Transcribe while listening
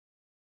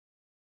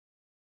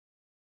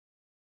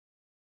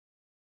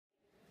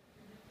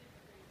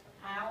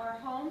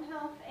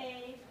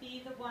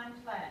one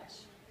pledge.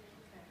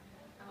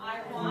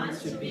 I want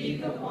to be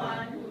the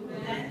one who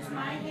lends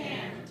my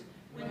hand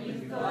when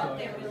you thought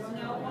there was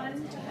no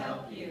one to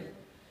help you.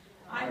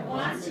 I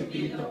want to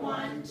be the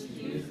one to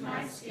use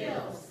my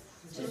skills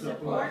to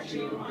support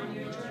you on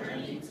your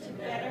journey to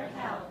better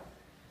health.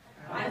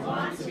 I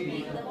want to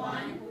be the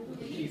one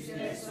who keeps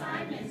the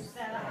assignments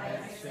that I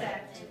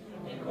accept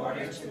in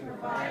order to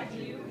provide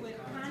you with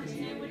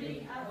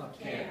continuity of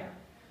care.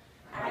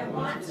 I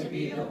want to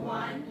be the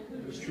one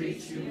who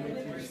treats you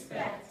with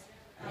respect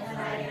as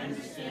I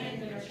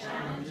understand your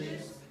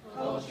challenges,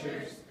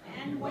 cultures,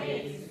 and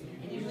ways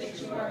in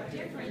which you are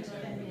different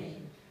than me.